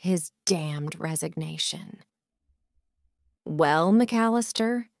tender his damned resignation. "Well,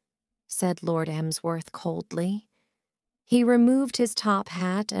 McAllister," said Lord Emsworth coldly. He removed his top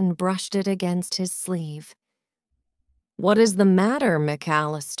hat and brushed it against his sleeve. "What is the matter,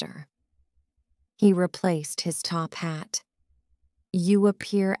 McAllister?" He replaced his top hat. "You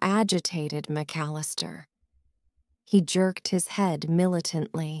appear agitated, McAllister." He jerked his head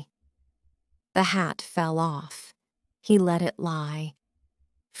militantly. The hat fell off. He let it lie.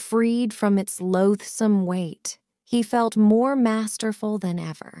 Freed from its loathsome weight, he felt more masterful than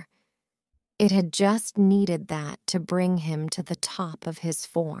ever. It had just needed that to bring him to the top of his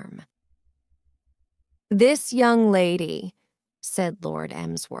form. "This young lady," said Lord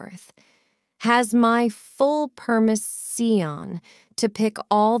Emsworth, "has my full permission to pick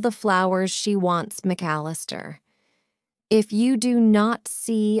all the flowers she wants, McAllister. If you do not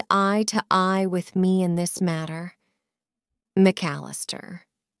see eye to eye with me in this matter, McAllister,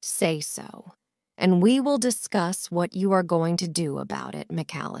 say so, and we will discuss what you are going to do about it,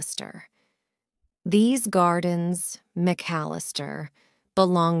 McAllister. These gardens, McAllister,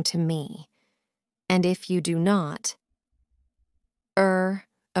 belong to me, and if you do not,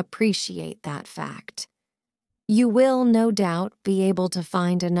 appreciate that fact, you will no doubt be able to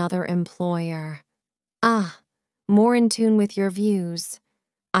find another employer. More in tune with your views.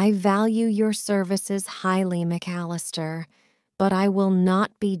 I value your services highly, McAllister, but I will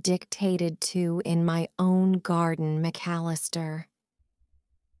not be dictated to in my own garden, McAllister.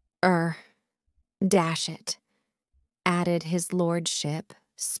 Dash it, added his lordship,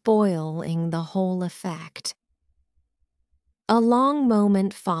 spoiling the whole effect. A long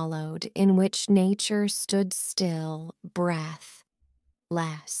moment followed in which nature stood still, breathless.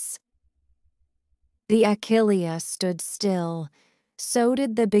 The Achillea stood still, so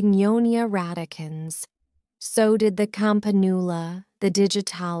did the Bignonia radicans, so did the Campanula, the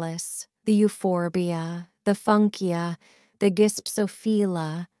Digitalis, the Euphorbia, the Funkia, the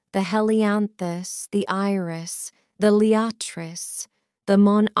Gypsophila, the Helianthus, the Iris, the Liatris, the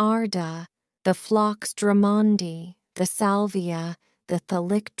Monarda, the Phlox Drummondii, the Salvia, the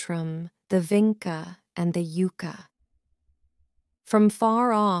Thalictrum, the Vinca, and the Yucca. From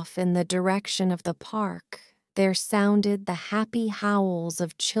far off in the direction of the park, there sounded the happy howls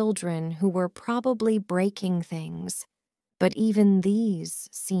of children who were probably breaking things, but even these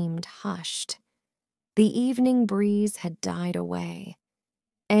seemed hushed. The evening breeze had died away.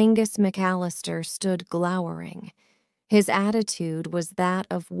 Angus McAllister stood glowering. His attitude was that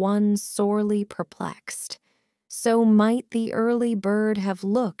of one sorely perplexed. So might the early bird have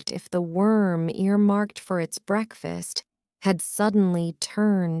looked if the worm earmarked for its breakfast had suddenly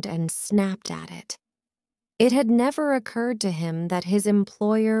turned and snapped at it. It had never occurred to him that his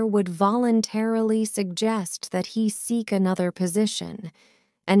employer would voluntarily suggest that he seek another position,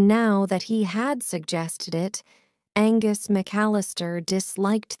 and now that he had suggested it, Angus McAllister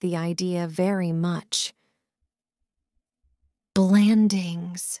disliked the idea very much.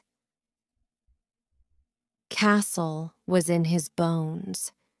 Blandings. Castle was in his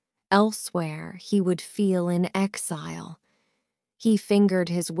bones. Elsewhere he would feel in exile. He fingered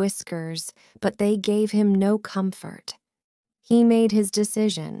his whiskers, but they gave him no comfort. He made his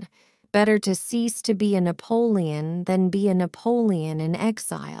decision. Better to cease to be a Napoleon than be a Napoleon in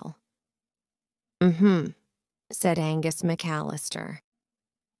exile. Said Angus McAllister.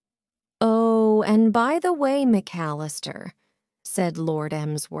 Oh, and by the way, McAllister, said Lord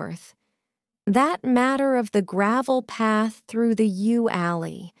Emsworth, that matter of the gravel path through the yew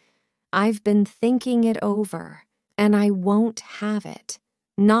alley, I've been thinking it over. And I won't have it,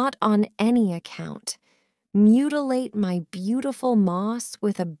 not on any account. Mutilate my beautiful moss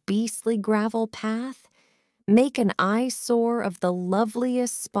with a beastly gravel path? Make an eyesore of the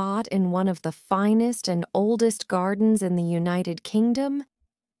loveliest spot in one of the finest and oldest gardens in the United Kingdom?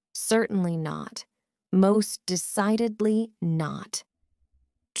 Certainly not. Most decidedly not.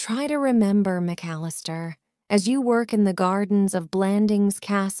 Try to remember, McAllister, as you work in the gardens of Blandings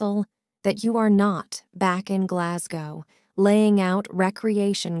Castle, that you are not back in Glasgow, laying out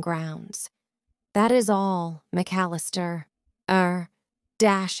recreation grounds. That is all, McAllister.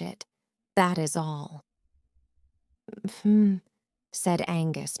 Dash it. That is all. Said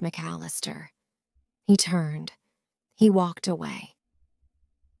Angus McAllister. He turned. He walked away.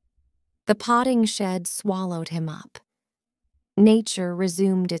 The potting shed swallowed him up. Nature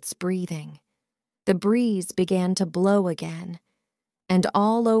resumed its breathing. The breeze began to blow again. And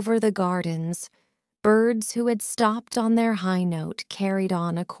all over the gardens, birds who had stopped on their high note carried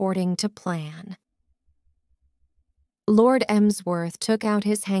on according to plan. Lord Emsworth took out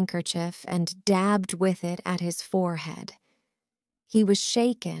his handkerchief and dabbed with it at his forehead. He was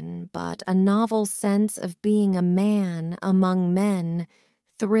shaken, but a novel sense of being a man among men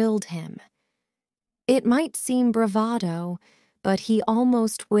thrilled him. It might seem bravado, but he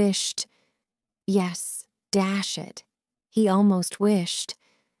almost wished, yes, dash it, he almost wished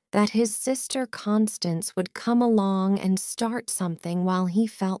that his sister Constance would come along and start something while he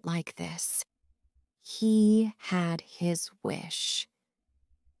felt like this. He had his wish.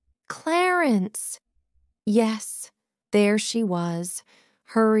 Clarence! Yes, there she was,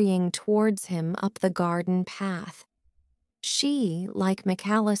 hurrying towards him up the garden path. She, like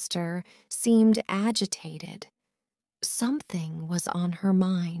McAllister, seemed agitated. Something was on her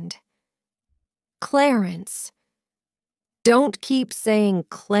mind. Clarence! Don't keep saying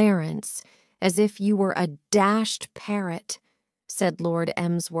Clarence as if you were a dashed parrot, said Lord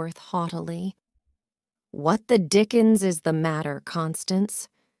Emsworth haughtily. What the dickens is the matter, Constance?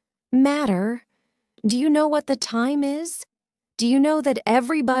 Matter? Do you know what the time is? Do you know that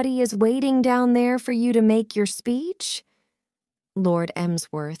everybody is waiting down there for you to make your speech? Lord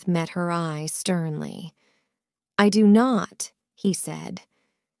Emsworth met her eye sternly. "I do not," he said.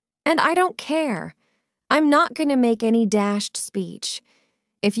 "And I don't care. I'm not going to make any dashed speech.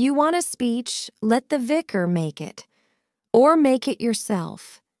 If you want a speech, let the vicar make it. Or make it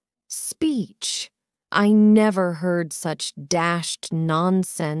yourself. Speech. I never heard such dashed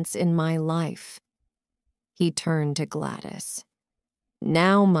nonsense in my life." He turned to Gladys.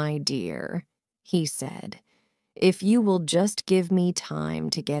 "Now, my dear," he said, "if you will just give me time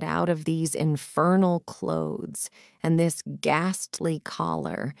to get out of these infernal clothes and this ghastly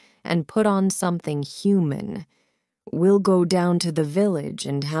collar and put on something human, we'll go down to the village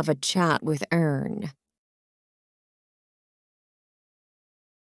and have a chat with Ern."